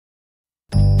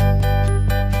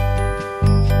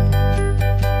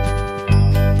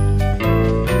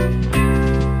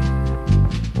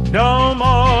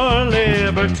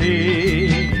liberty,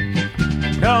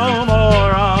 no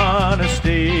more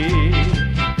honesty,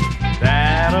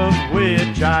 that of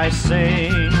which I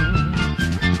sing,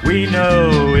 we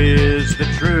know is the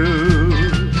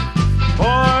truth.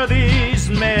 For these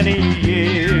many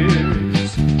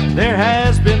years there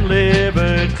has been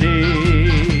liberty.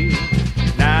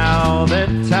 Now that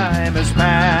time has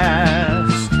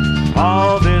passed,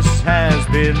 all this has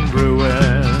been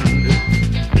ruined.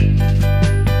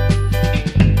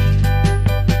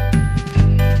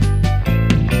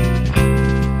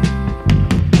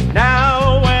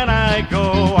 Now when I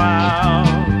go out,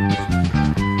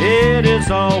 it is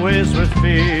always with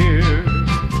fear.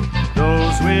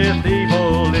 Those with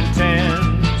evil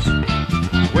intents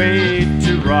wait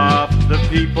to rob the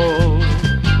people.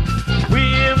 We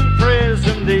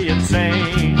imprison the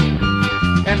insane,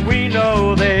 and we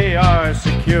know they are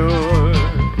secure.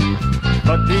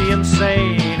 But the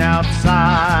insane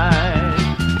outside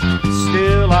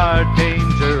still are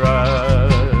dangerous.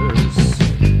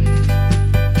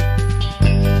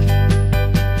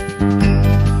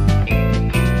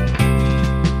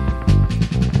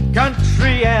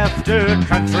 Country after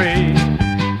country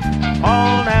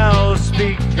all now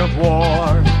speak of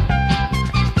war.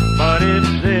 But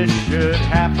if this should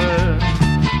happen,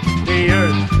 the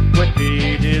earth would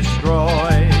be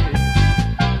destroyed.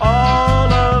 All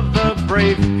of the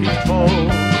brave people,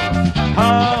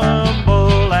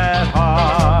 humble at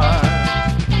heart,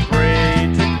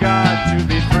 pray to God to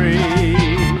be free,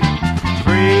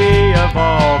 free of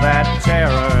all